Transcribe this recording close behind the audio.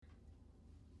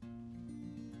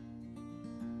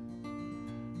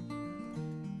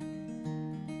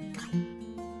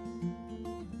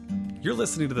You're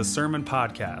listening to the Sermon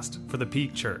Podcast for the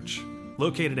Peak Church,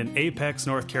 located in Apex,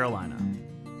 North Carolina.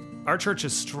 Our church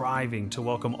is striving to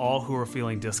welcome all who are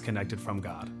feeling disconnected from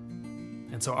God.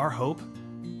 And so our hope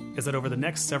is that over the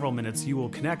next several minutes, you will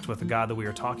connect with the God that we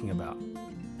are talking about,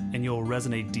 and you'll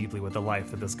resonate deeply with the life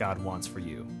that this God wants for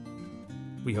you.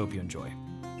 We hope you enjoy.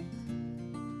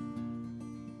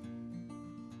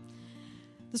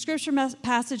 The scripture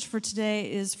passage for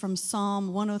today is from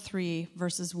Psalm 103,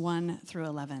 verses 1 through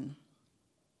 11.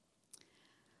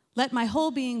 Let my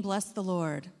whole being bless the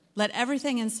Lord. Let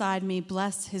everything inside me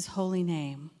bless his holy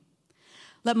name.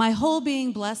 Let my whole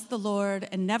being bless the Lord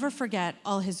and never forget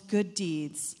all his good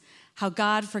deeds, how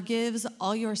God forgives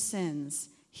all your sins,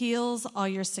 heals all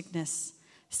your sickness,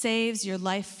 saves your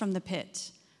life from the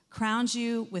pit, crowns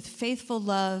you with faithful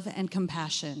love and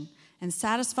compassion, and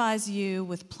satisfies you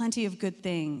with plenty of good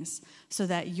things, so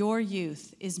that your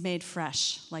youth is made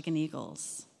fresh like an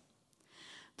eagle's.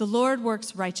 The Lord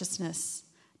works righteousness,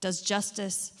 does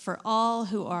justice for all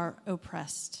who are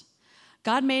oppressed.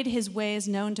 God made his ways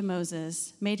known to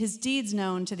Moses, made his deeds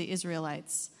known to the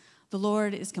Israelites. The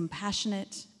Lord is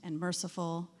compassionate and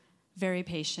merciful, very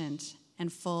patient,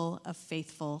 and full of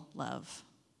faithful love.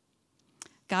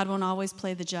 God won't always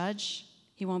play the judge.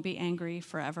 He won't be angry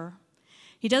forever.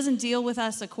 He doesn't deal with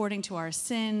us according to our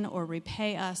sin or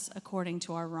repay us according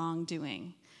to our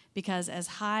wrongdoing, because as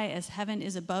high as heaven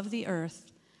is above the earth,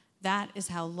 that is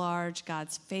how large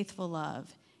God's faithful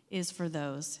love is for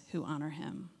those who honor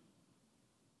him.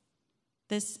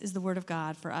 This is the word of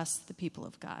God for us, the people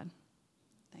of God.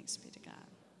 Thanks be to God.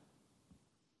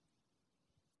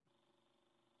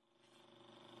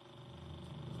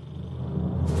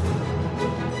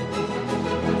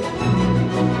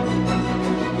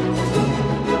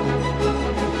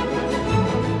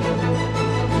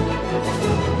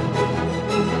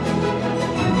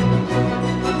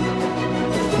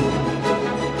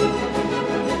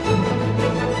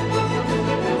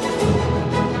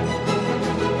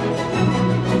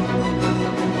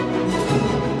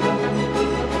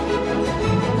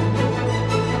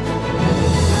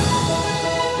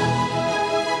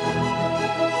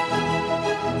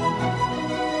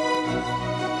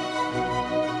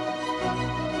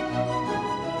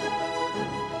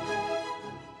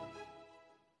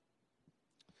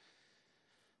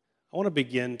 I want to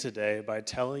begin today by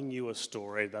telling you a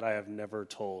story that I have never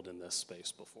told in this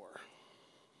space before.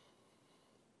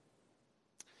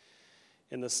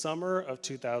 In the summer of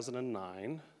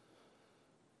 2009,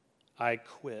 I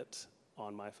quit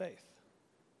on my faith.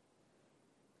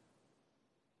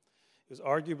 It was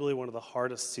arguably one of the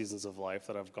hardest seasons of life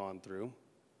that I've gone through.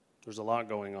 There's a lot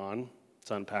going on.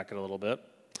 Let's unpack it a little bit.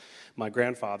 My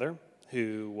grandfather,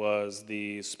 who was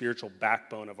the spiritual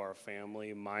backbone of our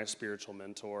family, my spiritual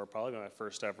mentor, probably my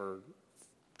first ever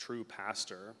true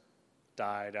pastor,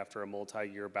 died after a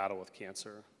multi-year battle with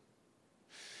cancer.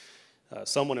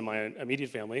 Someone in my immediate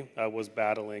family was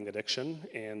battling addiction,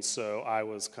 and so I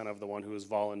was kind of the one who was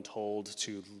voluntold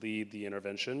to lead the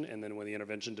intervention, and then when the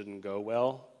intervention didn't go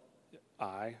well,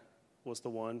 I was the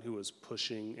one who was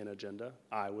pushing an agenda.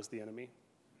 I was the enemy.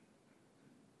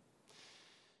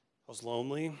 I was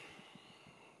lonely.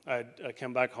 I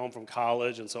came back home from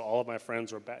college, and so all of my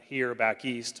friends were back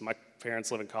east. My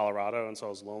parents live in Colorado, and so I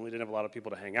was lonely. Didn't have a lot of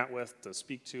people to hang out with, to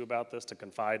speak to about this, to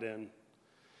confide in.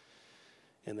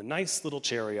 And the nice little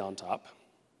cherry on top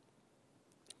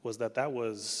was that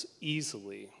was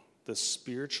easily the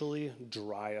spiritually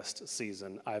driest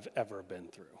season I've ever been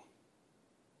through.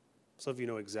 Some of you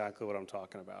know exactly what I'm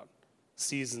talking about.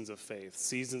 Seasons of faith,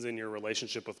 seasons in your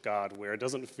relationship with God where it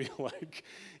doesn't feel like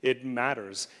it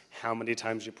matters how many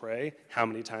times you pray, how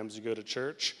many times you go to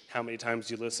church, how many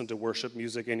times you listen to worship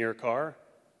music in your car.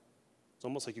 It's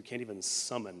almost like you can't even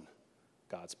summon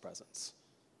God's presence.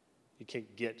 You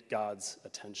can't get God's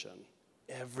attention.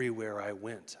 Everywhere I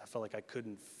went, I felt like I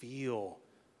couldn't feel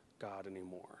God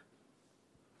anymore.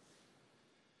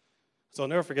 So I'll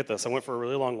never forget this. I went for a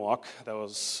really long walk that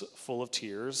was full of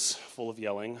tears, full of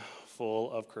yelling,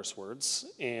 full of curse words.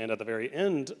 And at the very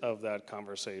end of that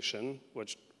conversation,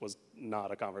 which was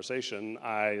not a conversation,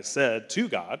 I said to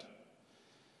God,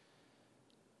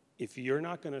 if you're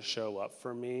not going to show up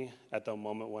for me at the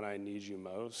moment when I need you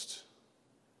most,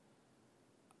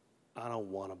 I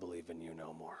don't want to believe in you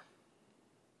no more.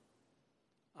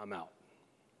 I'm out.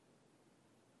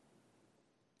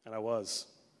 And I was,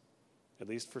 at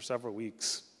least for several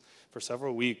weeks. For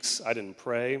several weeks, I didn't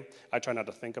pray. I tried not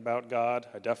to think about God.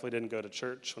 I definitely didn't go to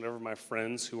church. Whenever my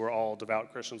friends, who were all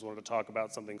devout Christians, wanted to talk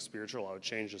about something spiritual, I would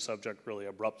change the subject really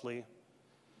abruptly.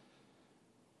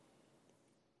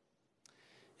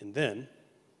 And then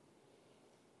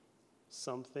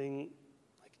something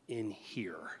in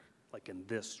here, like in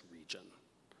this region,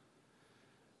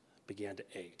 began to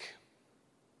ache.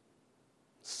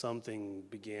 Something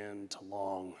began to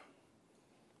long.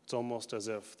 It's almost as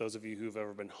if those of you who've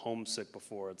ever been homesick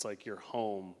before, it's like you're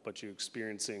home, but you're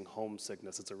experiencing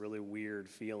homesickness. It's a really weird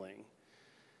feeling.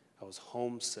 I was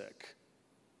homesick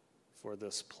for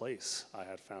this place I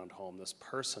had found home, this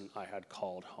person I had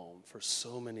called home for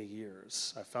so many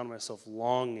years. I found myself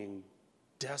longing,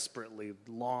 desperately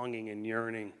longing and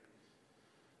yearning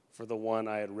for the one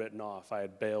I had written off, I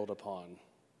had bailed upon.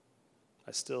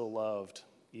 I still loved,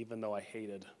 even though I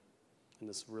hated, in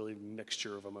this really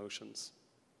mixture of emotions.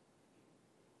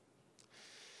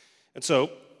 And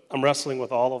so I'm wrestling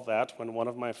with all of that when one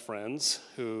of my friends,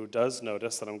 who does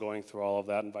notice that I'm going through all of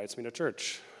that, invites me to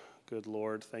church. Good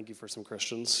Lord, thank you for some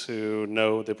Christians who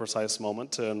know the precise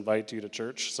moment to invite you to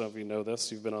church. Some of you know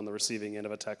this. You've been on the receiving end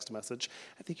of a text message.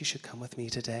 I think you should come with me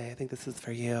today. I think this is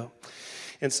for you.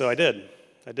 And so I did.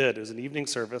 It was an evening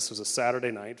service. It was a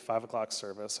Saturday night, 5 o'clock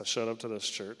service. I showed up to this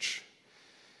church.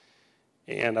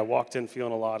 And I walked in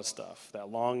feeling a lot of stuff. That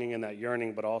longing and that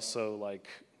yearning, but also like,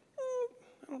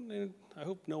 I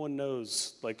hope no one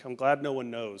knows, I'm glad no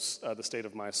one knows the state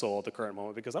of my soul at the current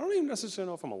moment, because I don't even necessarily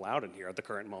know if I'm allowed in here at the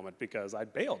current moment, because I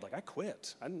bailed, I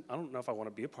quit. I don't know if I want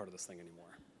to be a part of this thing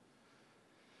anymore.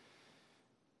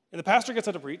 And the pastor gets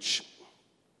up to preach,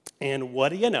 and what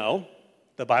do you know?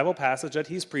 The Bible passage that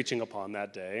he's preaching upon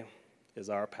that day is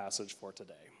our passage for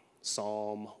today,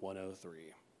 Psalm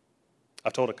 103.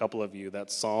 I've told a couple of you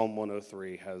that Psalm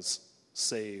 103 has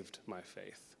saved my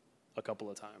faith a couple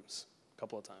of times.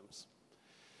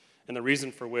 And the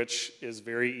reason for which is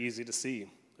very easy to see,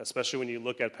 especially when you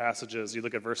look at passages, you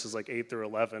look at verses like 8 through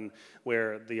 11,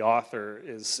 where the author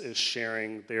is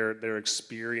sharing their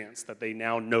experience, that they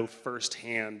now know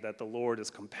firsthand that the Lord is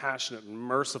compassionate and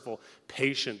merciful,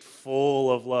 patient,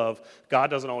 full of love. God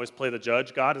doesn't always play the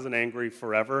judge. God isn't angry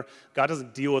forever. God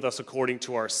doesn't deal with us according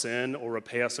to our sin or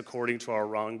repay us according to our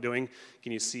wrongdoing.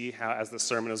 Can you see how, as the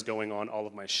sermon is going on, all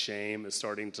of my shame is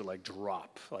starting to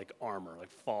drop like armor,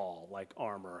 fall like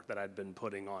armor that I'd been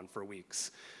putting on for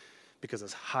weeks? Because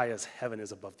as high as heaven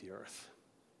is above the earth,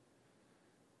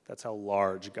 that's how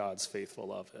large God's faithful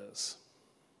love is.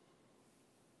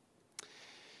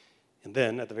 And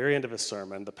then at the very end of his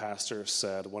sermon, the pastor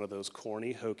said one of those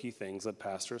corny, hokey things that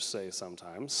pastors say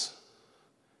sometimes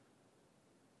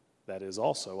that is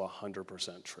also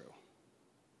 100% true.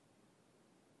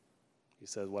 He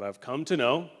said, what I've come to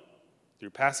know through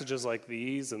passages like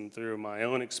these and through my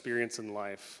own experience in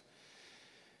life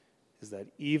is that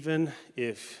even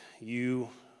if you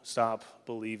stop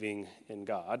believing in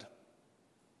God,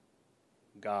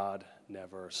 God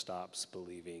never stops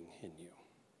believing in you.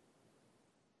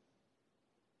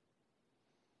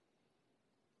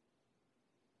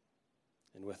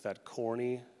 And with that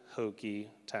corny, hokey,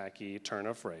 tacky turn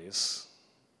of phrase,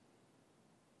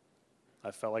 I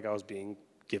felt like I was being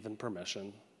given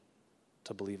permission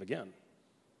to believe again,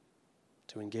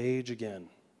 to engage again,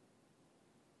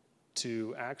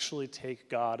 to actually take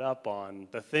God up on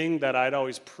the thing that I'd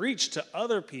always preached to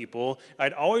other people,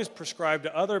 I'd always prescribed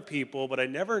to other people, but I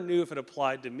never knew if it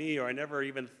applied to me, or I never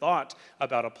even thought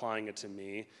about applying it to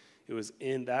me. It was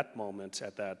in that moment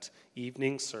at that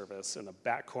evening service in the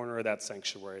back corner of that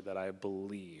sanctuary that I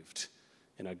believed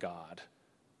in a God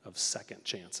of second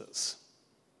chances.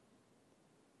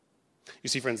 You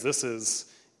see, friends, this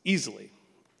is easily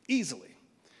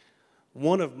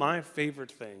one of my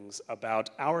favorite things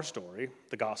about our story,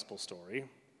 the gospel story,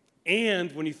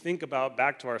 and when you think about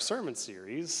back to our sermon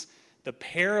series, the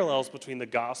parallels between the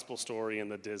gospel story and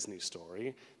the Disney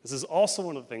story. This is also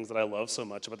one of the things that I love so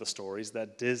much about the stories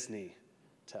that Disney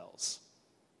tells.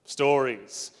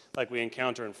 Stories like we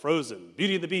encounter in Frozen,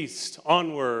 Beauty and the Beast,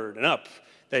 Onward and Up,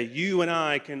 that you and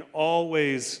I can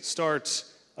always start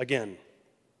again.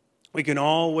 We can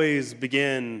always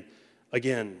begin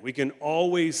again. We can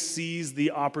always seize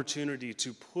the opportunity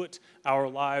to put our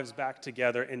lives back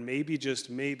together and maybe, just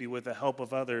maybe, with the help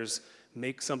of others,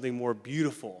 make something more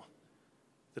beautiful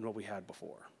than what we had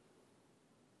before.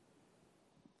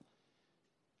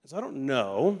 So I don't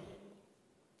know,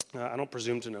 I don't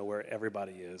presume to know where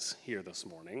everybody is here this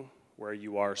morning, where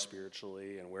you are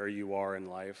spiritually and where you are in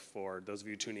life, or those of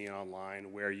you tuning in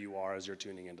online, where you are as you're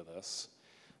tuning into this.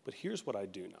 But here's what I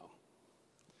do know.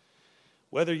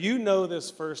 Whether you know this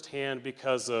firsthand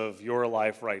because of your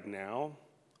life right now,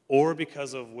 or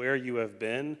because of where you have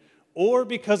been, or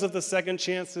because of the second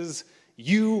chances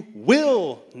you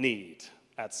will need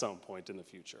at some point in the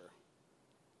future,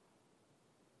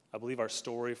 I believe our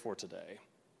story for today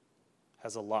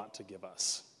has a lot to give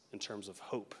us in terms of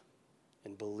hope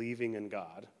and believing in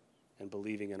God and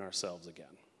believing in ourselves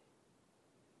again.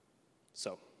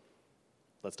 So,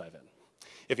 let's dive in.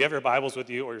 If you have your Bibles with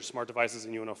you or your smart devices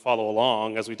and you want to follow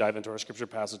along as we dive into our scripture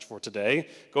passage for today,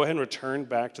 go ahead and return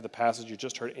back to the passage you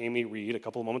just heard Amy read a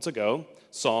couple of moments ago,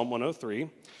 Psalm 103.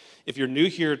 If you're new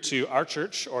here to our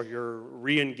church or you're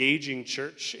re-engaging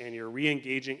church and you're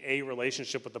re-engaging a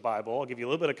relationship with the Bible, I'll give you a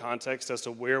little bit of context as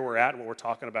to where we're at and what we're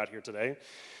talking about here today.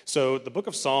 So the book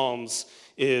of Psalms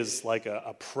is like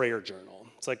a prayer journal.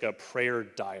 It's like a prayer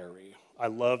diary. I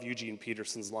love Eugene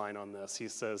Peterson's line on this. He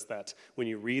says that when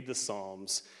you read the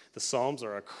Psalms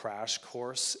are a crash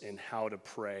course in how to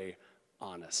pray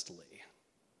honestly.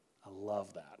 I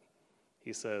love that.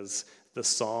 He says, the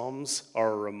Psalms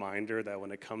are a reminder that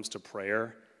when it comes to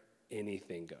prayer,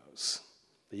 anything goes.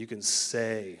 That you can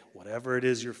say whatever it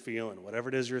is you're feeling, whatever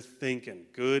it is you're thinking,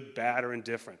 good, bad, or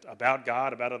indifferent, about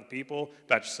God, about other people,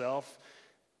 about yourself.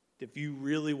 If you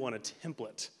really want a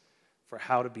template for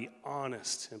how to be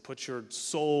honest and put your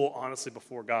soul honestly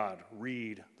before God,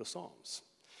 read the Psalms.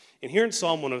 And here in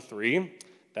Psalm 103,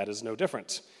 that is no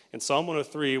different. In Psalm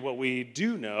 103, what we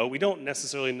do know, we don't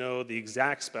necessarily know the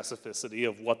exact specificity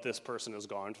of what this person has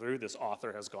gone through, this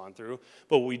author has gone through,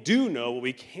 but what we do know, what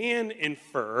we can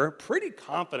infer pretty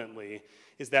confidently,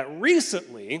 is that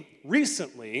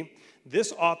recently,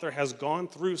 this author has gone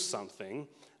through something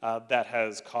that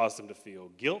has caused him to feel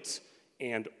guilt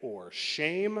and or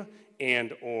shame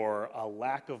and or a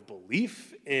lack of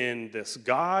belief in this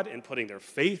God and putting their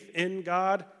faith in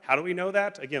God. How do we know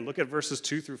that? Again, look at verses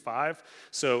 2 through 5.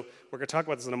 So we're going to talk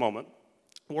about this in a moment.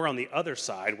 We're on the other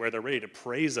side where they're ready to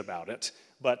praise about it.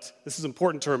 But this is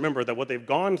important to remember that what they've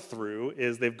gone through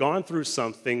is they've gone through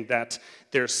something that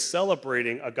they're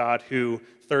celebrating a God who,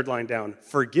 third line down,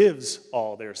 forgives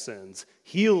all their sins,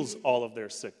 heals all of their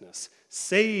sickness,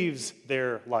 saves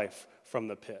their life from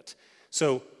the pit.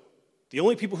 So the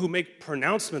only people who make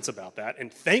pronouncements about that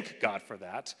and thank God for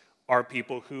that are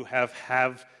people who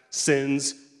have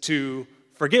sins to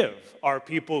forgive, are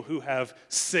people who have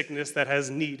sickness that has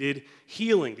needed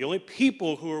healing. The only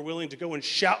people who are willing to go and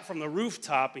shout from the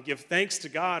rooftop and give thanks to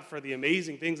God for the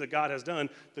amazing things that God has done,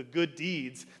 the good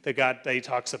deeds that he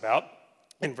talks about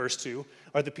in verse 2,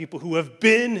 are the people who have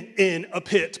been in a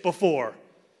pit before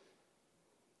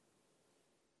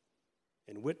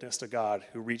and witnessed a God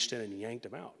who reached in and yanked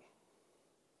him out.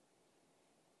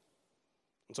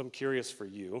 And so I'm curious for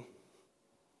you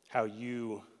how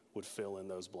you would fill in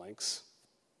those blanks,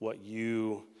 what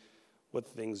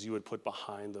things you would put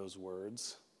behind those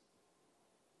words.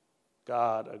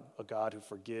 God, a God who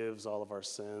forgives all of our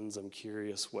sins. I'm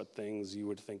curious what things you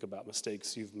would think about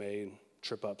mistakes you've made,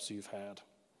 trip-ups you've had.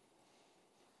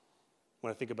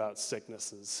 When I think about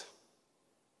sicknesses,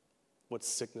 what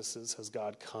sicknesses has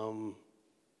God come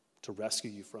to rescue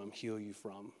you from, heal you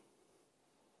from?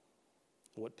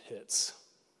 What pits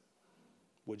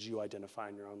would you identify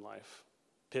in your own life?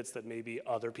 Pits that maybe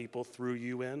other people threw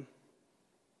you in?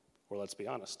 Or let's be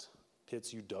honest,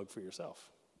 pits you dug for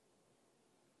yourself.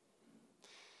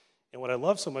 And what I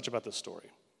love so much about this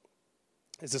story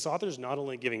is this author is not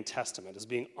only giving testament, is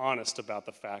being honest about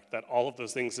the fact that all of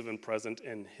those things have been present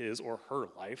in his or her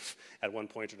life at one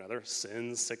point or another,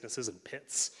 sins, sicknesses, and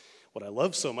pits. What I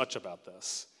love so much about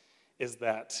this is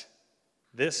that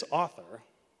this author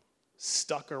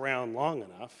stuck around long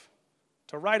enough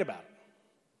to write about it.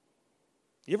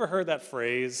 You ever heard that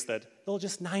phrase that, well,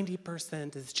 just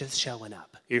 90% is just showing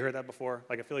up? You heard that before?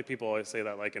 Like, I feel like people always say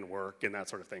that, like, in work and that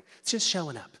sort of thing. It's just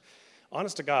showing up.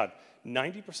 Honest to God,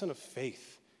 90% of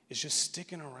faith is just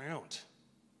sticking around.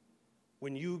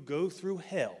 When you go through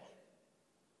hell,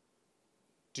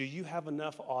 do you have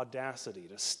enough audacity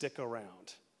to stick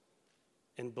around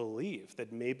and believe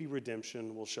that maybe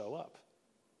redemption will show up?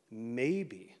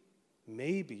 Maybe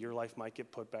your life might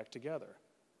get put back together.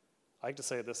 I like to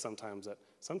say this sometimes, that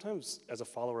sometimes as a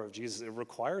follower of Jesus, it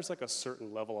requires like a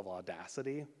certain level of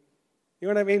audacity. You know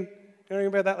what I mean? You know what I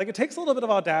mean by that? Like, it takes a little bit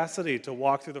of audacity to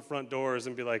walk through the front doors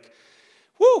and be like,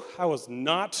 whew, I was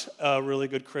not a really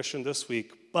good Christian this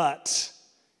week, but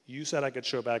you said I could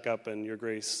show back up and your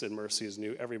grace and mercy is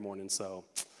new every morning, so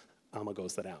I'm going to go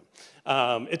sit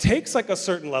down. It takes like a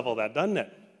certain level of that, doesn't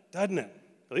it? Doesn't it?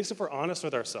 At least if we're honest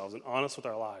with ourselves and honest with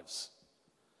our lives.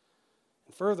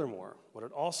 And furthermore, what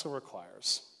it also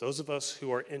requires, those of us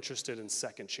who are interested in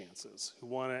second chances, who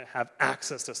want to have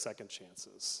access to second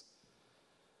chances,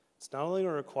 it's not only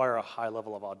going to require a high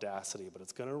level of audacity, but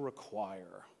it's going to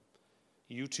require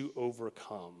you to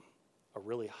overcome a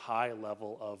really high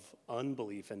level of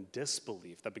unbelief and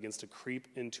disbelief that begins to creep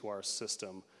into our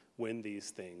system when these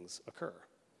things occur.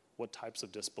 What types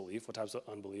of disbelief, what types of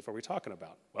unbelief are we talking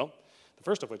about? Well, the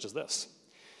first of which is this.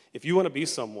 If you want to be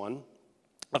someone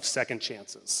of second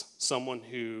chances. Someone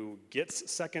who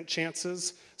gets second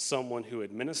chances, someone who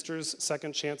administers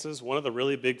second chances. One of the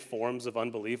really big forms of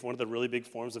unbelief, one of the really big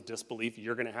forms of disbelief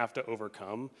you're going to have to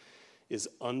overcome is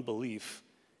unbelief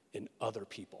in other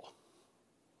people.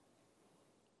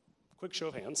 Quick show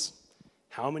of hands.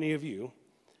 How many of you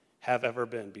have ever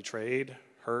been betrayed,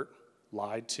 hurt,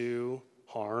 lied to,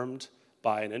 harmed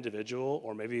by an individual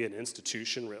or maybe an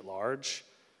institution writ large?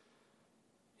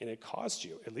 And it caused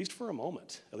you, at least for a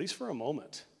moment,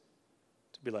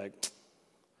 to be like,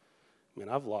 man,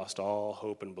 I've lost all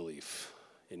hope and belief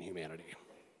in humanity.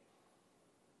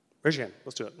 Raise your hand.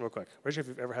 Let's do it real quick. Raise your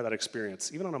hand if you've ever had that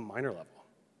experience, even on a minor level.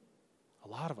 A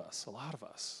lot of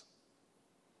us.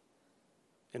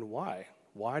 And why?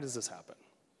 Why does this happen?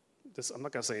 I'm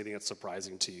not going to say anything that's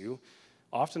surprising to you.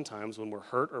 Oftentimes when we're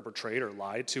hurt or betrayed or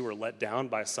lied to or let down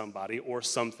by somebody or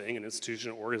something, an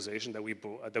institution or organization that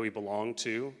we belong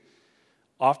to,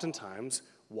 oftentimes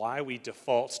why we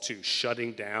default to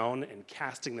shutting down and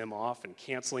casting them off and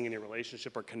canceling any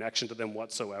relationship or connection to them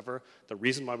whatsoever, the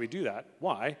reason why we do that,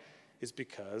 why, is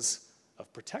because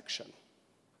of protection.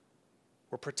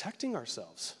 We're protecting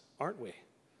ourselves, aren't we?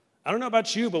 I don't know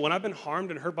about you, but when I've been harmed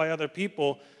and hurt by other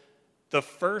people, the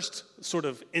first sort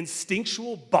of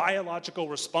instinctual biological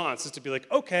response is to be like,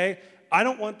 okay, I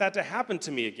don't want that to happen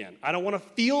to me again. I don't want to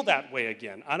feel that way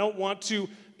again. I don't want to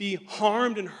be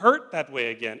harmed and hurt that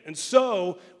way again. And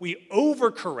so we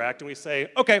overcorrect and we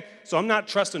say, okay, so I'm not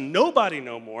trusting nobody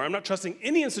no more. I'm not trusting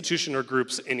any institution or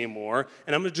groups anymore,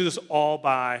 and I'm going to do this all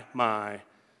by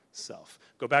myself.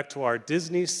 Go back to our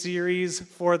Disney series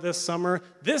for this summer.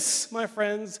 This, my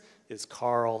friends, is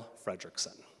Carl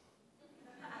Fredricksen.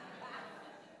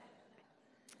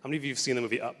 How many of you have seen the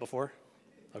movie Up before?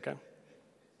 Okay.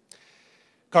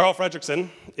 Carl Fredricksen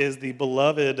is the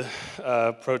beloved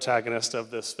protagonist of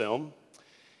this film.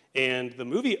 And the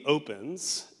movie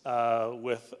opens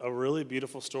with a really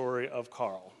beautiful story of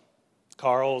Carl.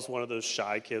 Carl is one of those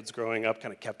shy kids growing up,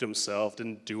 kind of kept to himself,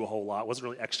 didn't do a whole lot, wasn't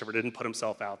really extroverted, didn't put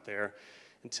himself out there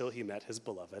until he met his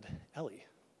beloved Ellie.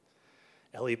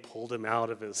 Ellie pulled him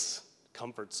out of his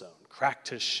comfort zone, cracked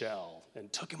his shell,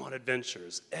 and took him on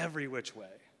adventures every which way.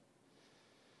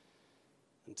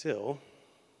 Until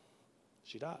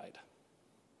she died.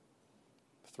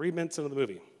 3 minutes into the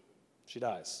movie, she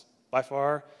dies. By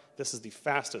far, this is the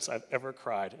fastest I've ever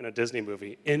cried in a Disney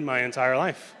movie in my entire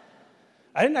life.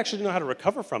 I didn't actually know how to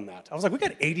recover from that. I was like, we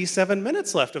got 87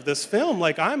 minutes left of this film.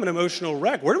 Like, I'm an emotional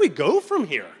wreck. Where do we go from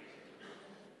here?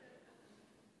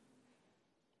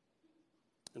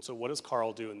 And so what does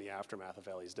Carl do in the aftermath of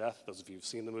Ellie's death? Those of you who've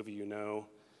seen the movie, you know,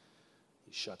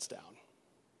 he shuts down.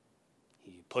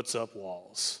 He puts up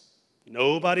walls.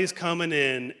 Nobody's coming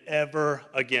in ever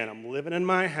again. I'm living in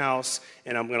my house,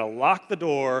 and I'm going to lock the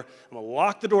door. I'm going to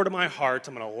lock the door to my heart.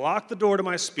 I'm going to lock the door to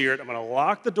my spirit. I'm going to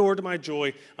lock the door to my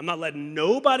joy. I'm not letting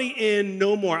nobody in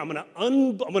no more. I'm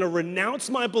going to renounce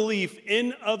my belief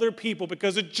in other people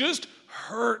because it just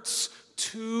hurts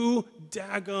too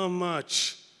daggum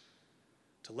much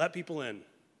to let people in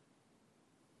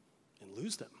and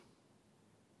lose them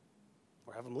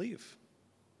or have them leave.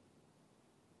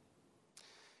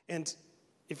 And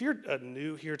if you're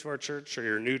new here to our church or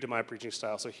you're new to my preaching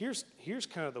style, so here's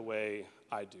kind of the way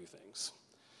I do things.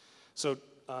 So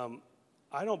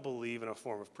I don't believe in a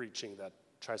form of preaching that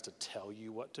tries to tell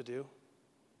you what to do.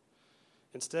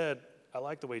 Instead, I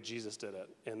like the way Jesus did it,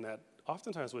 in that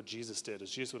oftentimes what Jesus did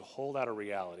is Jesus would hold out a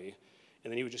reality,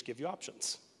 and then he would just give you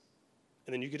options.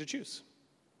 And then you get to choose.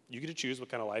 You get to choose what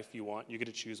kind of life you want. You get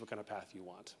to choose what kind of path you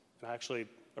want. And I actually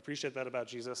appreciate that about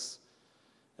Jesus.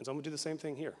 And so I'm going to do the same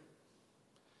thing here.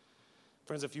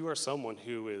 Friends, if you are someone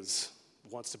who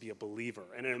wants to be a believer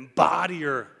and an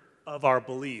embodier of our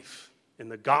belief in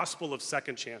the gospel of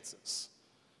second chances,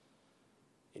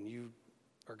 and you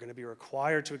are going to be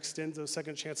required to extend those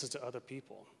second chances to other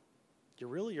people,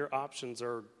 your options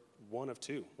are one of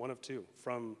two.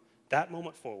 From that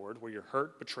moment forward, where you're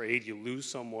hurt, betrayed, you lose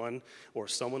someone, or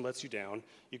someone lets you down,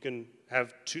 you can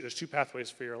have there's two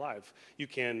pathways for your life. You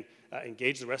can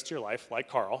engage the rest of your life like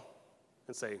Carl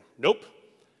and say, nope,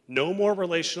 no more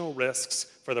relational risks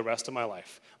for the rest of my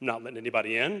life. I'm not letting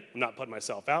anybody in. I'm not putting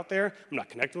myself out there. I'm not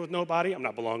connecting with nobody. I'm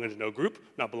not belonging to no group.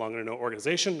 I'm not belonging to no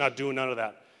organization. Not doing none of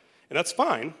that. And that's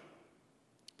fine,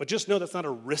 but just know that's not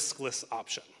a riskless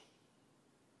option.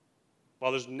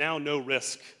 While there's now no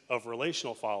risk of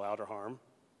relational fallout or harm,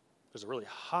 there's a really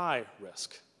high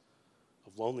risk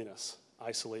of loneliness,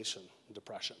 isolation, and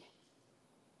depression.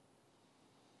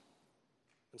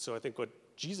 And so I think what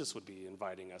Jesus would be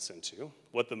inviting us into,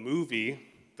 what the movie,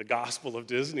 the Gospel of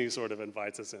Disney sort of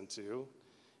invites us into,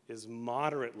 is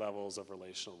moderate levels of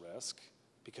relational risk,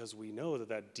 because we know that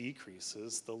that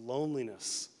decreases the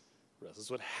loneliness. This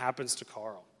is what happens to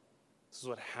Carl. This is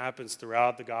what happens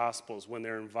throughout the Gospels when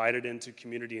they're invited into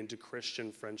community, into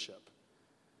Christian friendship.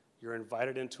 You're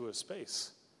invited into a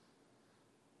space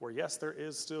where, yes, there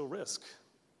is still risk,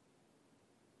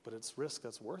 but it's risk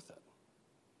that's worth it.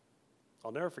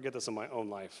 I'll never forget this in my own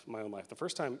life. The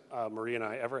first time Marie and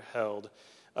I ever held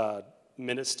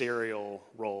ministerial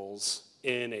roles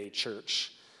in a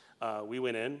church, we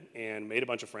went in and made a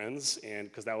bunch of friends, and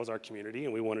because that was our community,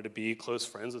 and we wanted to be close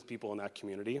friends with people in that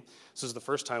community. This was the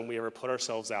first time we ever put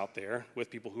ourselves out there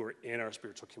with people who were in our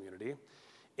spiritual community,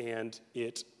 and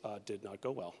it did not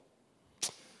go well.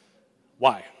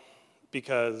 Why?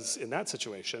 Because in that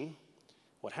situation,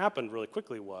 what happened really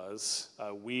quickly was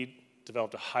we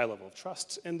developed a high level of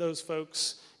trust in those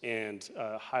folks and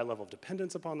a high level of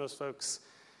dependence upon those folks.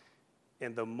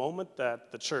 And the moment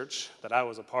that the church that I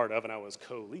was a part of and I was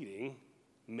co-leading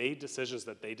made decisions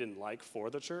that they didn't like for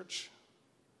the church,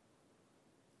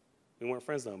 we weren't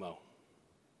friends no more.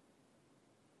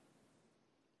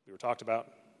 We were talked about,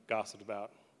 gossiped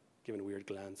about, given weird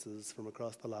glances from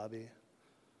across the lobby.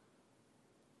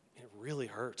 It really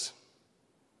hurt.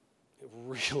 It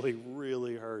really,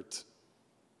 really hurt.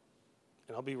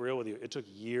 And I'll be real with you, it took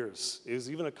years. It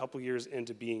was even a couple years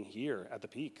into being here at the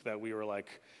Peak that we were like,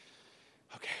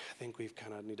 okay, I think we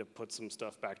kind of need to put some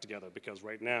stuff back together, because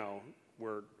right now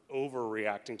we're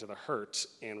overreacting to the hurt,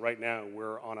 and right now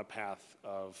we're on a path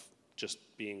of just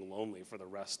being lonely for the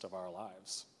rest of our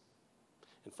lives.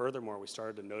 And furthermore, we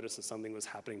started to notice that something was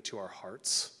happening to our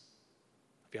hearts.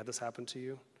 Have you had this happen to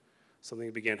you?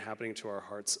 Something began happening to our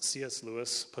hearts. C.S.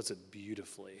 Lewis puts it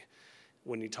beautifully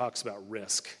when he talks about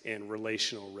risk and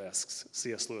relational risks.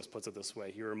 C.S. Lewis puts it this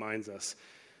way. He reminds us,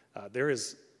 there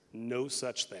is no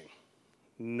such thing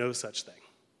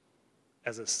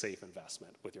as a safe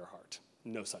investment with your heart.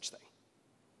 No such thing.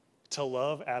 To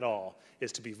love at all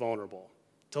is to be vulnerable.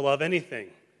 To love anything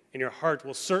in your heart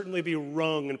will certainly be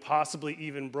wrung and possibly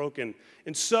even broken.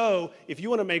 And so, if you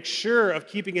want to make sure of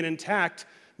keeping it intact,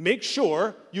 make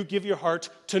sure you give your heart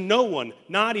to no one,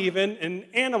 not even an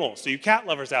animal. So you cat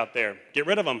lovers out there, get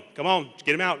rid of them. Come on,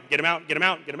 get them out, get them out, get them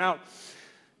out, get them out.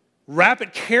 Wrap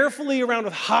it carefully around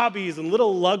with hobbies and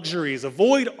little luxuries.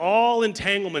 Avoid all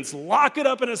entanglements. Lock it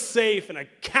up in a safe, in a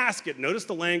casket. Notice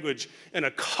the language, in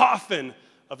a coffin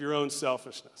of your own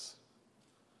selfishness.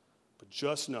 But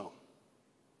just know,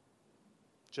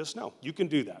 you can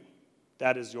do that.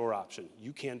 That is your option.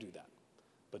 You can do that.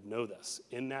 But know this,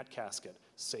 in that casket,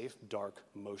 safe, dark,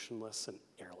 motionless, and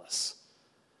airless,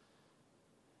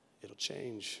 it'll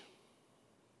change.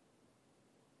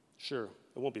 Sure,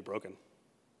 it won't be broken,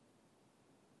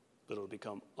 but it'll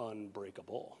become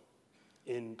unbreakable,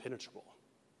 impenetrable,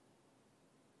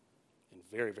 and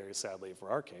very, very sadly for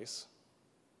our case,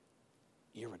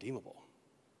 irredeemable.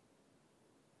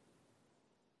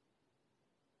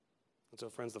 And so,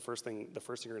 friends, the first thing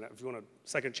you're gonna, if you want to,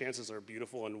 second chances are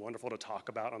beautiful and wonderful to talk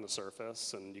about on the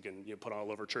surface, and you can put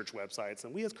all over church websites.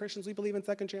 And we as Christians, we believe in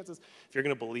second chances. If you're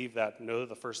going to believe that, know that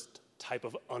the first type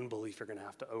of unbelief you're going to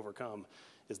have to overcome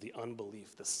is the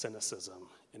unbelief, the cynicism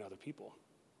in other people.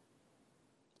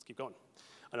 Let's keep going.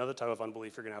 Another type of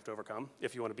unbelief you're going to have to overcome,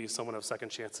 if you want to be someone of second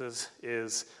chances,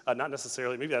 is not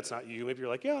necessarily, maybe that's not you. Maybe you're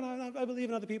like, yeah, no, I believe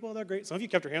in other people. They're great. Some of you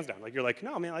kept your hands down. Like, you're like,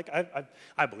 no, man, like,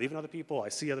 I believe in other people. I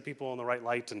see other people in the right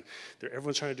light, and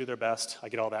everyone's trying to do their best. I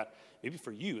get all that. Maybe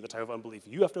for you, the type of unbelief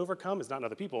you have to overcome is not in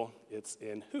other people. It's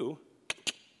in who?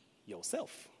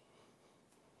 Yourself.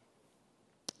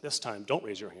 This time, don't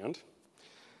raise your hand.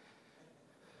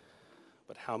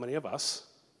 But how many of us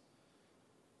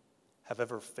have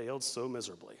ever failed so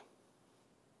miserably,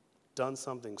 done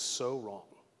something so wrong,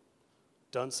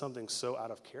 done something so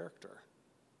out of character,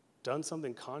 done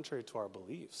something contrary to our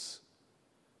beliefs,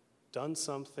 done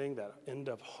something that ended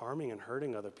up harming and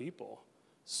hurting other people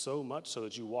so much so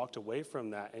that you walked away from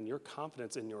that and your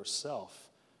confidence in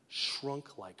yourself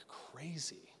shrunk like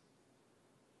crazy?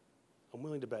 I'm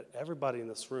willing to bet everybody in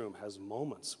this room has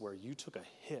moments where you took a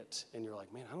hit and you're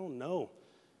like, man, I don't know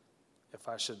if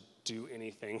I should do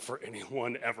anything for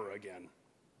anyone ever again.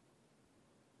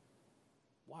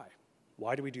 Why?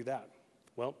 Why do we do that?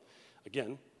 Well,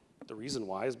 again, the reason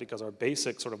why is because our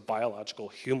basic sort of biological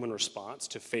human response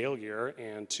to failure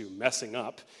and to messing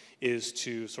up is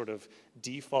to sort of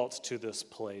default to this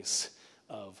place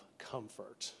of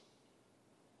comfort.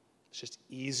 It's just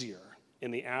easier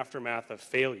in the aftermath of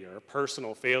failure,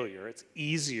 personal failure. It's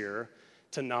easier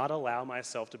to not allow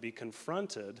myself to be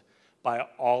confronted by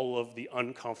all of the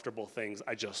uncomfortable things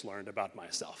I just learned about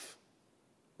myself,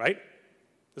 right?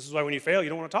 This is why when you fail, you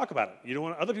don't want to talk about it. You don't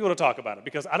want other people to talk about it,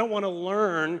 because I don't want to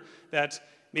learn that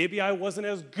maybe I wasn't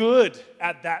as good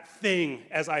at that thing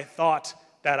as I thought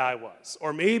that I was.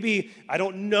 Or maybe I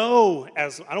don't want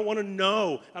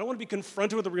to be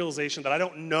confronted with the realization that I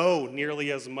don't know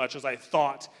nearly as much as I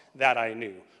thought that I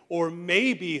knew. Or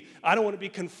maybe I don't want to be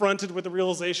confronted with the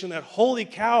realization that, holy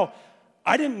cow,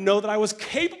 I didn't know that I was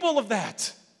capable of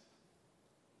that.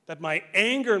 That my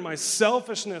anger and my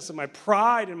selfishness and my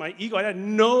pride and my ego, I had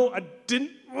no idea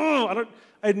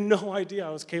I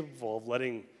was capable of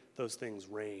letting those things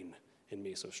reign in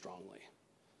me so strongly.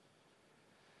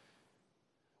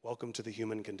 Welcome to the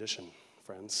human condition,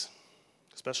 friends,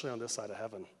 especially on this side of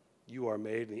heaven. You are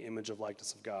made in the image of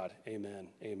likeness of God. Amen,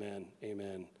 amen,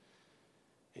 amen.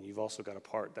 And you've also got a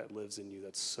part that lives in you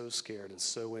that's so scared and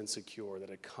so insecure that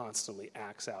it constantly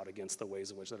acts out against the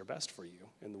ways in which that are best for you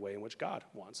and the way in which God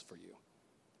wants for you.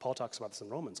 Paul talks about this in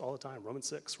Romans all the time, Romans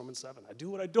 6, Romans 7. I do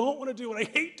what I don't want to do, and I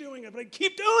hate doing it, but I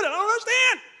keep doing it. I don't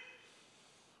understand.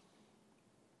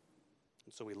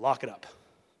 And so we lock it up.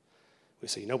 We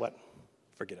say, you know what?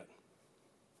 Forget it.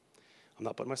 I'm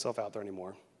not putting myself out there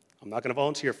anymore. I'm not going to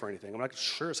volunteer for anything. I'm not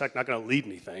sure as heck not going to lead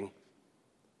anything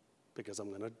because I'm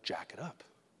going to jack it up.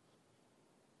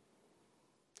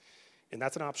 And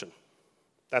that's an option.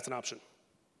 That's an option.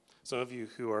 Some of you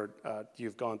who are,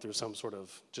 you've gone through some sort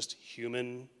of just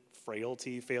human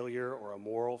frailty failure or a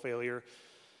moral failure,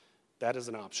 that is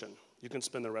an option. You can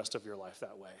spend the rest of your life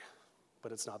that way,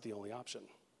 but it's not the only option.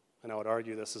 And I would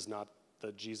argue this is not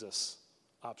the Jesus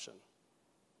option.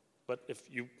 But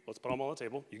let's put them all on the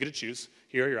table. You get to choose.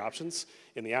 Here are your options.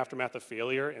 In the aftermath of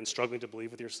failure and struggling to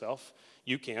believe with yourself,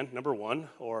 you can, number one,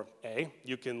 or A,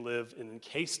 you can live an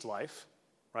encased life,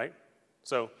 right?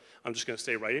 So I'm just going to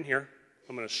stay right in here.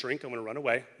 I'm going to shrink. I'm going to run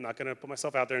away. I'm not going to put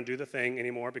myself out there and do the thing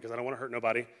anymore because I don't want to hurt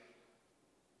nobody.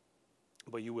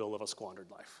 But you will live a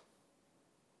squandered life,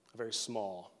 a very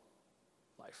small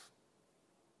life.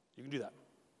 You can do that.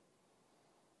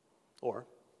 Or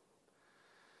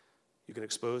you can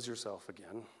expose yourself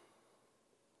again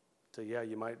to,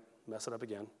 you might mess it up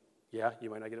again. Yeah, you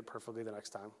might not get it perfectly the next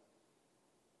time.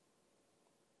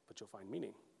 But you'll find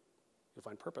meaning. You'll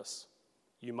find purpose.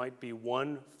 You might be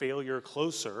one failure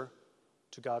closer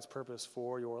to God's purpose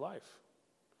for your life.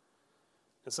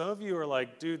 And some of you are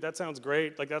like, dude, that sounds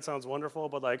great. Like, that sounds wonderful,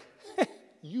 but like,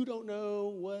 you don't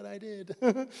know what I did.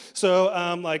 So,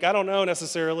 I don't know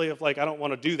necessarily if, I don't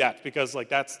want to do that because,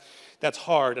 that's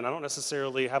hard, and I don't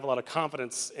necessarily have a lot of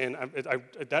confidence, and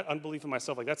that unbelief in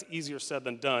myself, that's easier said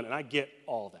than done, and I get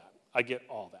all that.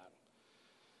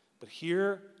 But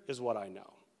here is what I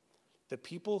know. The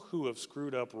people who have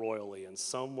screwed up royally in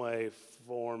some way,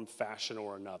 form, fashion,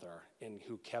 or another, and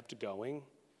who kept going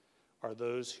are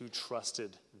those who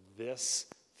trusted this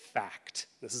fact.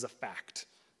 This is a fact.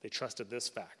 They trusted this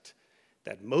fact,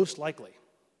 that most likely,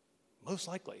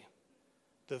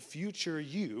 the future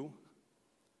you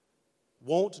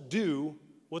won't do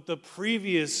what the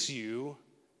previous you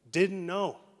didn't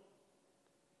know.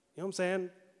 You know what I'm saying?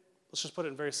 Let's just put it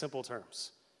in very simple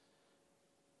terms.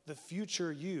 The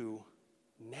future you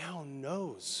now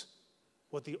knows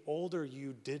what the older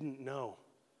you didn't know.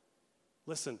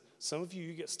 Listen, some of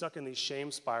you get stuck in these shame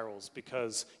spirals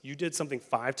because you did something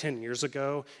 5-10 years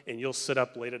ago, and you'll sit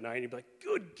up late at night and you'll be like,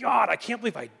 good God, I can't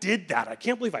believe I did that. I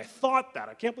can't believe I thought that.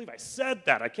 I can't believe I said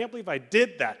that. I can't believe I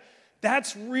did that.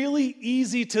 That's really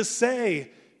easy to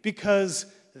say because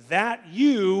that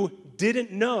you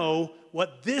didn't know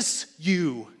what this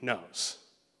you knows.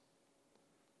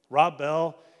 Rob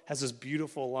Bell has this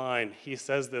beautiful line. He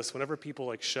says this whenever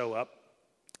people show up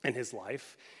in his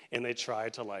life and they try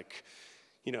to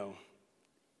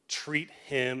treat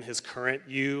him, his current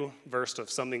you, based off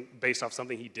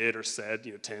something he did or said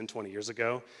 10, 20 years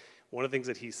ago. One of the things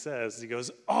that he says, he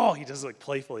goes, he does it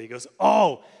playfully. He goes,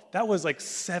 that was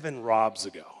 7 Robs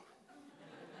ago.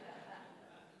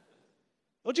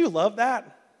 Don't you love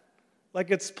that?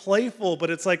 It's playful, but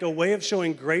it's a way of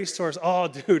showing grace to us.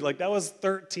 Dude, that was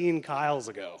 13 Kyles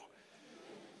ago.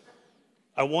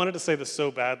 I wanted to say this so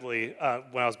badly.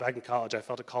 When I was back in college, I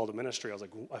felt a call to ministry. I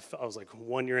was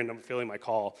 1 year in, I'm feeling my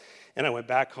call. And I went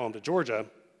back home to Georgia,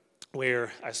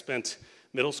 where I spent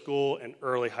middle school and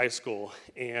early high school.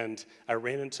 And I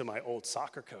ran into my old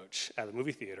soccer coach at the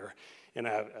movie theater. And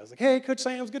I was like, hey, Coach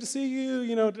Sam, it's good to see you.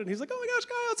 And he's like, oh my gosh,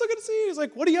 Kyle, it's so good to see you. He's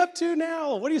like, what are you up to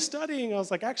now? What are you studying? I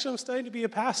was like, actually, I'm studying to be a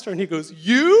pastor. And he goes,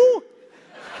 you?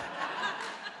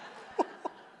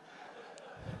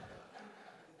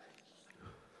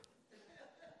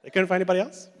 They couldn't find anybody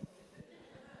else?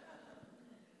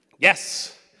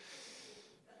 Yes.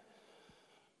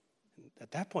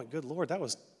 At that point, good Lord, that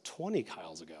was 20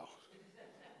 Kyles ago,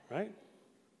 right?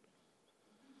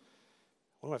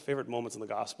 One of my favorite moments in the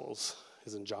Gospels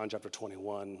is in John chapter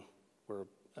 21, where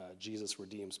Jesus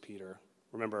redeems Peter.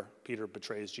 Remember, Peter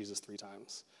betrays Jesus 3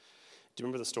 times. Do you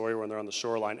remember the story when they're on the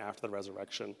shoreline after the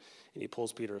resurrection, and he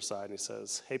pulls Peter aside and he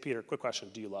says, "Hey, Peter, quick question.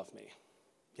 Do you love me?"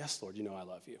 "Yes, Lord, you know I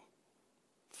love you."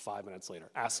 5 minutes later,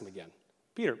 ask him again.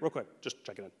 "Peter, real quick, just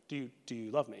checking in. Do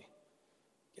you love me?"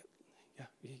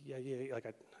 Yeah. Like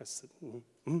I said,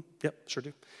 yep, sure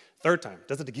do. 3rd time,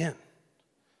 does it again.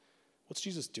 What's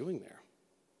Jesus doing there?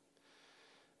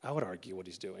 I would argue what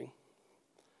he's doing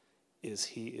is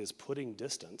he is putting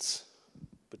distance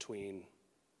between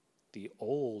the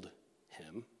old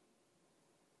him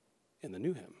and the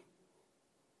new him.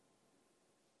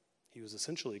 He was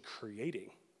essentially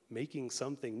making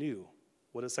something new.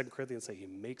 What does 2 Corinthians say? He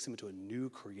makes him into a new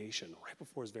creation right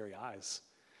before his very eyes.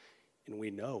 And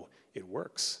we know it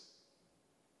works.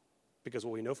 Because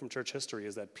what we know from church history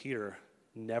is that Peter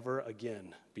never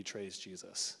again betrays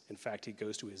Jesus. In fact, he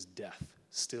goes to his death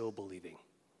still believing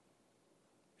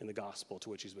in the gospel to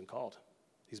which he's been called.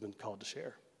 He's been called to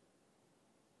share.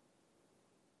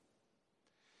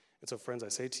 And so, friends, I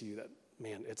say to you that,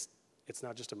 man, it's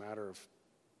not just a matter of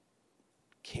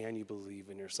can you believe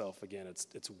in yourself again.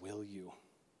 It's will you.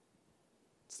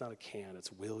 It's not a can,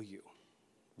 it's will you.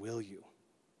 Will you?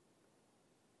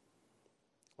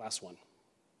 Last one.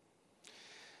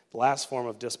 The last form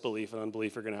of disbelief and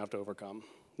unbelief you're going to have to overcome.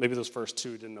 Maybe those first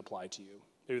 2 didn't apply to you.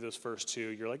 Maybe those first 2,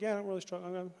 you're like, yeah, I'm really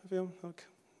strong. I feel okay.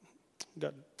 I've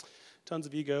got tons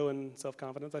of ego and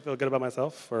self-confidence. I feel good about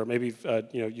myself. Or maybe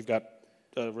you've got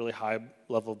a really high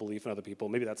level of belief in other people.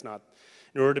 Maybe that's not.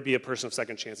 In order to be a person of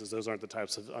second chances, those aren't the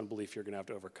types of unbelief you're going to have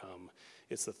to overcome.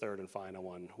 It's the 3rd and final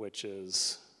one, which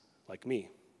is like me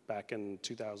back in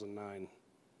 2009.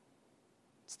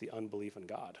 It's the unbelief in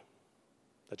God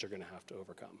that you're going to have to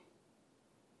overcome.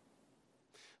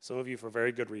 Some of you, for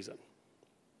very good reason,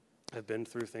 have been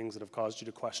through things that have caused you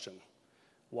to question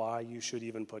why you should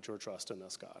even put your trust in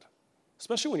this God.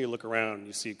 Especially when you look around and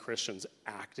you see Christians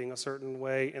acting a certain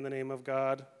way in the name of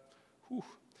God. Whew.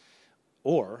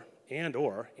 Or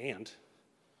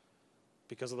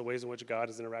because of the ways in which God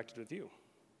has interacted with you.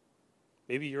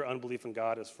 Maybe your unbelief in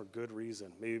God is for good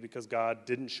reason. Maybe because God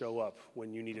didn't show up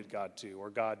when you needed God to, or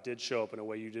God did show up in a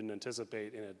way you didn't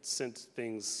anticipate, and it sent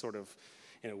things sort of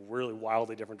in a really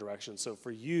wildly different direction. So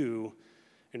for you,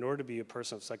 in order to be a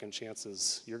person of second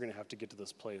chances, you're going to have to get to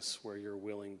this place where you're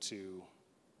willing to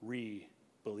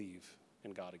re-believe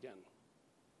in God again.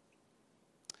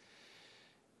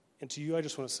 And to you, I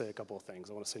just want to say a couple of things.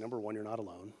 I want to say, number one, you're not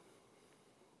alone.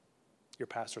 Your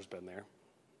pastor's been there.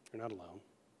 You're not alone.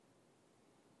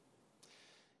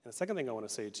 And the second thing I want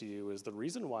to say to you is the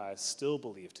reason why I still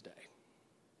believe today.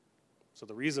 So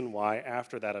the reason why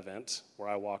after that event where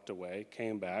I walked away,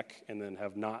 came back, and then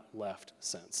have not left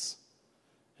since,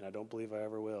 and I don't believe I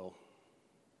ever will,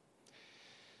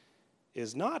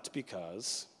 is not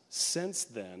because since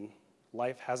then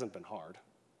life hasn't been hard.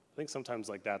 I think sometimes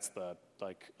that's the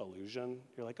illusion.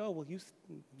 You're like, oh, well,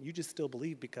 you just still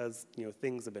believe because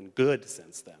things have been good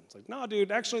since then. It's like, no,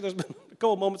 dude. Actually, there's been a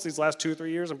couple moments these last 2 or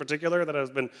 3 years in particular that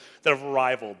have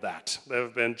rivaled that. That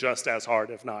have been just as hard,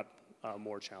 if not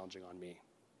more challenging on me.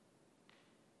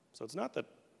 So it's not that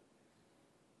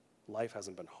life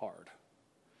hasn't been hard.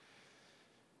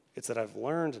 It's that I've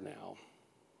learned now,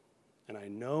 and I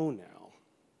know now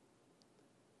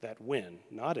that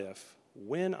not if,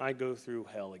 when I go through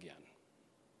hell again,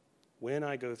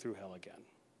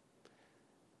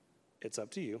 it's up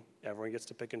to you. Everyone gets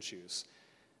to pick and choose.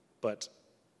 But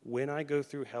when I go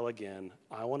through hell again,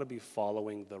 I want to be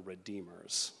following the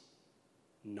Redeemers,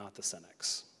 not the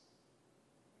cynics.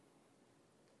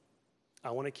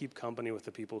 I want to keep company with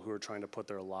the people who are trying to put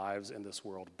their lives in this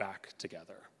world back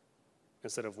together,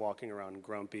 instead of walking around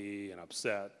grumpy and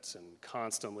upset and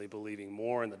constantly believing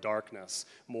more in the darkness,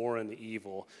 more in the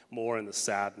evil, more in the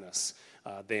sadness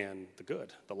than the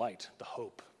good, the light, the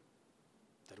hope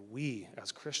that we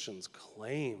as Christians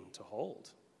claim to hold.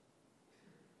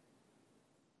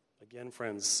 Again,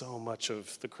 friends, so much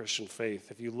of the Christian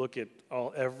faith, if you look at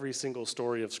every single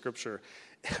story of Scripture,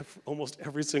 almost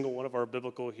every single one of our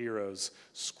biblical heroes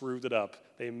screwed it up.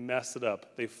 They messed it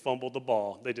up. They fumbled the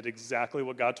ball. They did exactly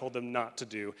what God told them not to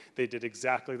do. They did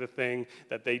exactly the thing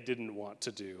that they didn't want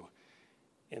to do.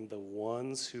 And the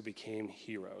ones who became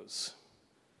heroes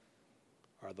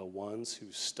are the ones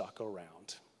who stuck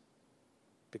around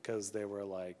because they were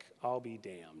like, I'll be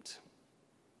damned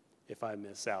if I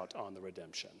miss out on the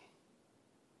redemption.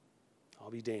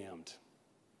 I'll be damned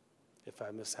if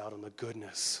I miss out on the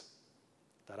goodness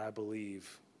that I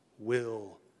believe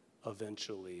will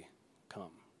eventually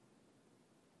come.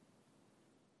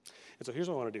 And so here's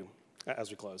what I want to do as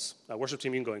we close. Worship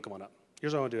team, you can go and come on up.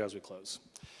 Here's what I want to do as we close.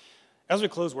 As we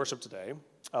close worship today,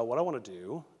 what I want to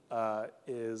do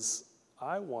is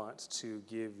I want to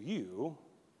give you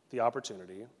the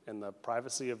opportunity in the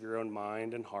privacy of your own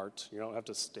mind and heart. You don't have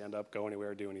to stand up, go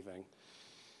anywhere, do anything.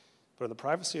 But in the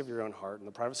privacy of your own heart and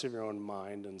the privacy of your own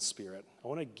mind and spirit, I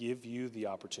want to give you the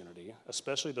opportunity,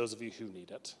 especially those of you who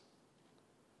need it,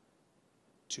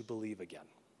 to believe again.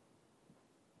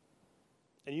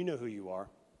 And you know who you are.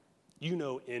 You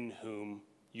know in whom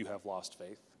you have lost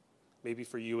faith. Maybe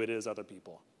for you it is other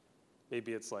people.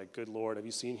 Maybe it's like, good Lord, have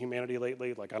you seen humanity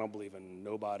lately? Like, I don't believe in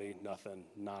nobody, nothing,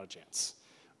 not a chance.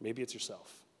 Maybe it's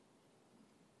yourself.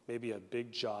 Maybe a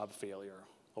big job failure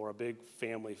or a big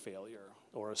family failure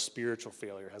or a spiritual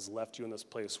failure has left you in this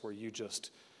place where you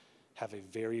just have a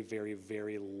very, very,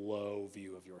 very low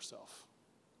view of yourself.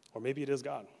 Or maybe it is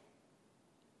God.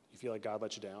 You feel like God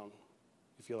let you down.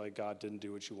 You feel like God didn't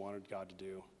do what you wanted God to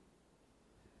do.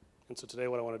 And so today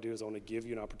what I want to do is I want to give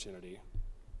you an opportunity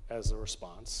as a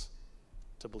response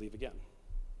to believe again.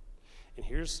 And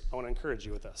I want to encourage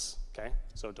you with this, okay?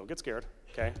 So don't get scared,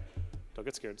 okay? Don't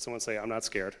get scared. Someone say, I'm not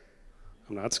scared.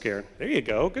 I'm not scared. There you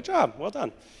go. Good job. Well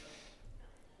done.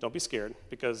 Don't be scared,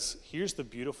 because here's the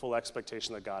beautiful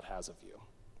expectation that God has of you.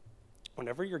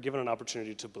 Whenever you're given an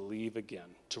opportunity to believe again,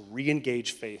 to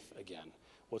re-engage faith again,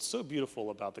 what's so beautiful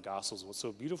about the Gospels, what's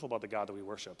so beautiful about the God that we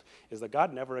worship, is that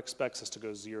God never expects us to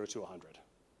go 0 to 100.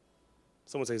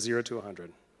 Someone say 0 to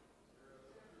 100.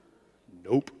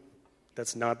 Nope.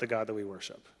 That's not the God that we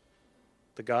worship.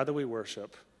 The God that we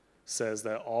worship says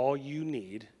that all you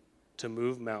need to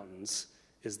move mountains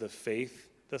is the faith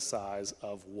the size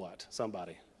of what?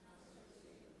 Somebody.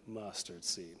 Mustard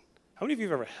seed. How many of you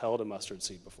have ever held a mustard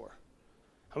seed before?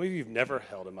 How many of you have never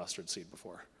held a mustard seed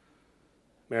before?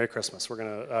 Merry Christmas. We're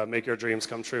going to make your dreams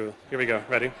come true. Here we go.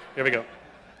 Ready? Here we go.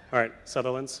 All right,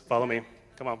 Sutherlands, follow me.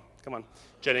 Come on.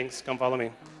 Jennings, come follow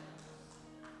me.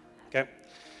 Okay?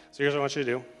 So here's what I want you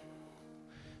to do.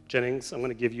 Jennings, I'm going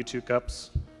to give you 2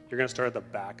 cups. You're going to start at the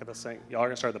back of the sanctuary. Y'all are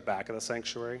going to start at the back of the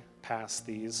sanctuary. Pass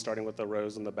these, starting with the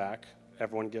rows in the back.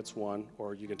 Everyone gets 1,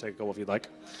 or you can take a couple if you'd like.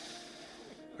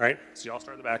 All right, so y'all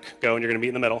start in the back. Go, and you're going to meet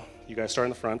in the middle. You guys start in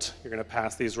the front. You're going to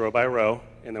pass these row by row,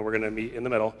 and then we're going to meet in the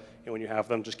middle. And when you have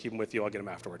them, just keep them with you. I'll get them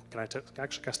afterward. Can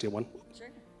I steal one? Sure.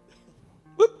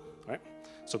 Whoop. All right,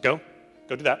 so go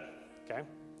do that, okay?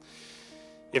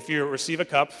 If you receive a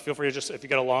cup, feel free to just, if you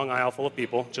got a long aisle full of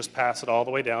people, just pass it all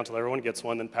the way down until everyone gets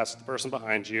one, then pass it to the person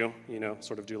behind you,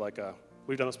 sort of do like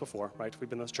we've done this before, right? We've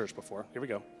been in this church before. Here we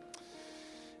go.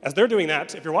 As they're doing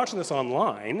that, if you're watching this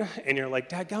online and you're like,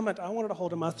 dadgummit, I wanted to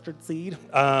hold a mustard seed.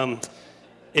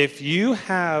 If you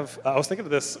have, I was thinking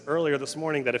of this earlier this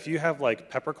morning, that if you have like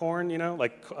peppercorn,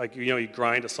 you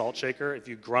grind a salt shaker, if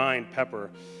you grind pepper,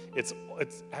 it's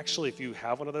actually, if you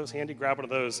have one of those handy, grab one of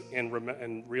those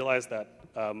and realize that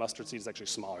mustard seed is actually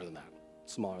smaller than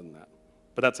that.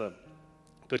 But that's a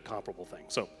good comparable thing.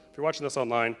 So if you're watching this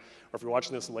online, or if you're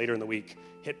watching this later in the week,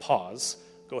 hit pause.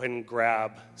 Go ahead and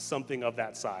grab something of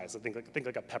that size. I think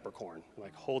like a peppercorn.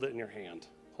 Like hold it in your hand.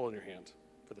 Hold it in your hand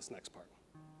for this next part.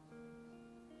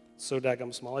 So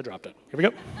daggum small, I dropped it. Here we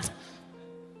go.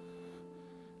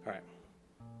 All right.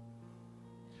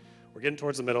 We're getting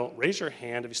towards the middle. Raise your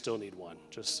hand if you still need one,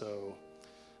 just so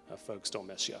folks don't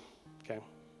miss you, okay?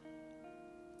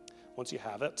 Once you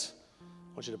have it,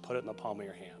 I want you to put it in the palm of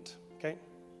your hand, okay? I'm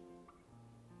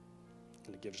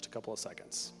going to give just a couple of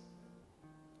seconds.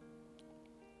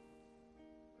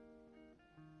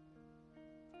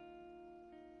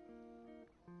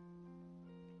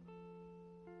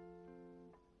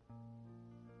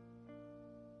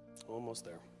 Almost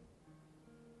there.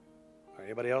 All right,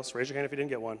 anybody else? Raise your hand if you didn't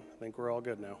get one. I think we're all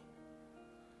good now.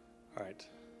 All right.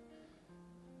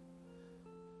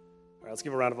 All right, let's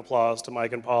give a round of applause to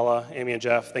Mike and Paula, Amy and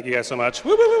Jeff. Thank you guys so much.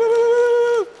 Woo, woo, woo,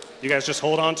 woo, woo. You guys just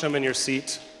hold on to them in your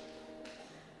seat.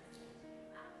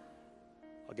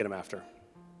 I'll get them after.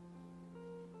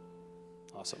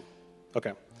 Awesome.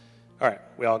 Okay. All right,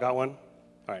 we all got one?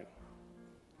 All right.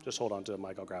 Just hold on to it,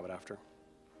 Mike. I'll grab it after.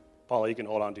 Paula, you can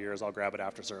hold on to yours. I'll grab it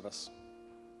after service.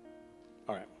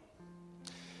 All right.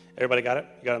 Everybody got it?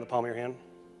 You got it in the palm of your hand?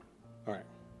 All right.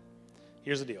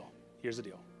 Here's the deal.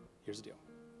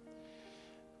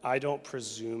 I don't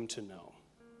presume to know,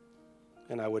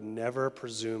 and I would never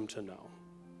presume to know,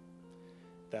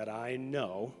 that I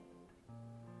know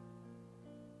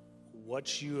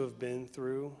what you have been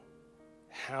through,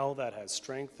 how that has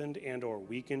strengthened and or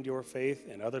weakened your faith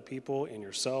in other people, in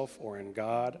yourself, or in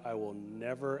God. I will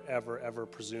never, ever, ever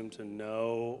presume to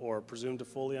know or presume to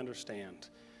fully understand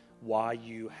why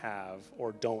you have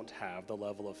or don't have the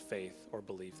level of faith or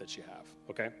belief that you have,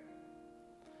 okay?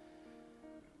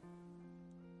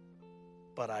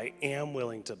 But I am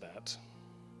willing to bet,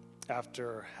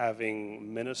 after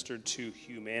having ministered to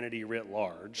humanity writ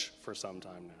large for some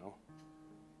time now,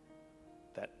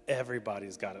 that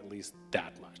everybody's got at least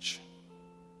that much.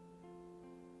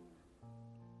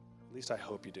 At least I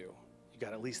hope you do. You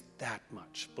got at least that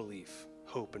much belief,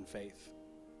 hope, and faith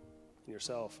in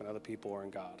yourself and other people or in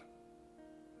God.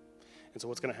 And so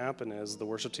what's going to happen is the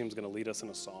worship team's going to lead us in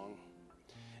a song.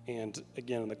 And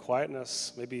again, in the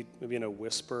quietness, maybe in a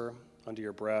whisper under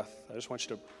your breath, I want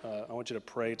you to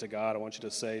pray to God. I want you to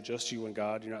say, just you and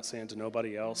God. You're not saying to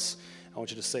nobody else. I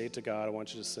want you to say it to God. I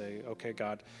want you to say, okay,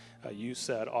 God, you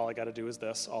said all I got to do is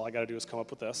this. All I got to do is come up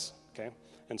with this, okay?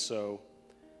 And so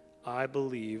I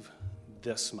believe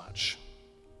this much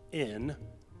in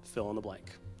fill in the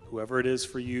blank. Whoever it is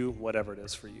for you, whatever it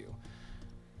is for you.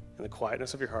 In the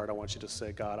quietness of your heart, I want you to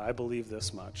say, God, I believe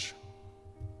this much,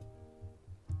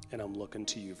 and I'm looking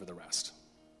to you for the rest.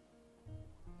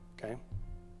 Okay?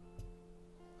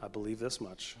 I believe this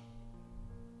much,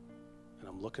 and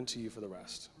I'm looking to you for the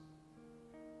rest.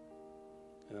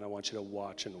 And then I want you to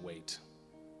watch and wait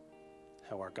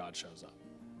how our God shows up.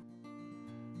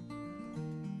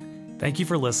 Thank you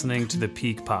for listening to the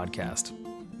Peak Podcast.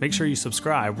 Make sure you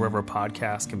subscribe wherever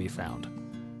podcasts can be found.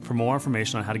 For more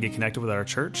information on how to get connected with our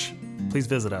church, please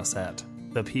visit us at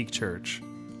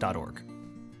thepeakchurch.org.